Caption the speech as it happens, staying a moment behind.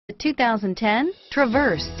2010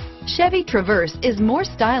 Traverse. Chevy Traverse is more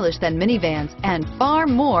stylish than minivans and far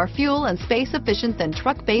more fuel and space efficient than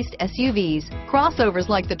truck-based SUVs. Crossovers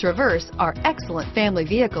like the Traverse are excellent family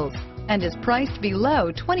vehicles and is priced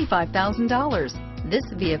below $25,000. This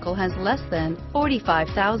vehicle has less than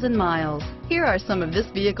 45,000 miles. Here are some of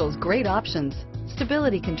this vehicle's great options: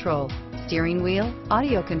 stability control, steering wheel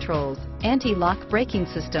audio controls, anti-lock braking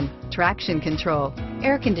system, traction control,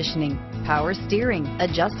 air conditioning, power steering,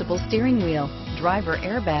 adjustable steering wheel, driver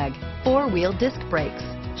airbag, four-wheel disc brakes,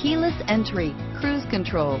 keyless entry, cruise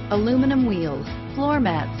control, aluminum wheels, floor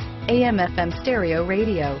mats, AM/FM stereo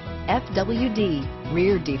radio, FWD,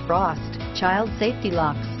 rear defrost, child safety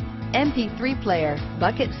locks, MP3 player,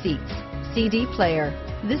 bucket seats, CD player.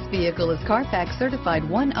 This vehicle is Carfax certified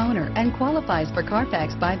one owner and qualifies for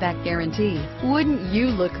Carfax buyback guarantee. Wouldn't you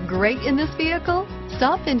look great in this vehicle?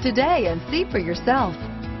 Stop in today and see for yourself.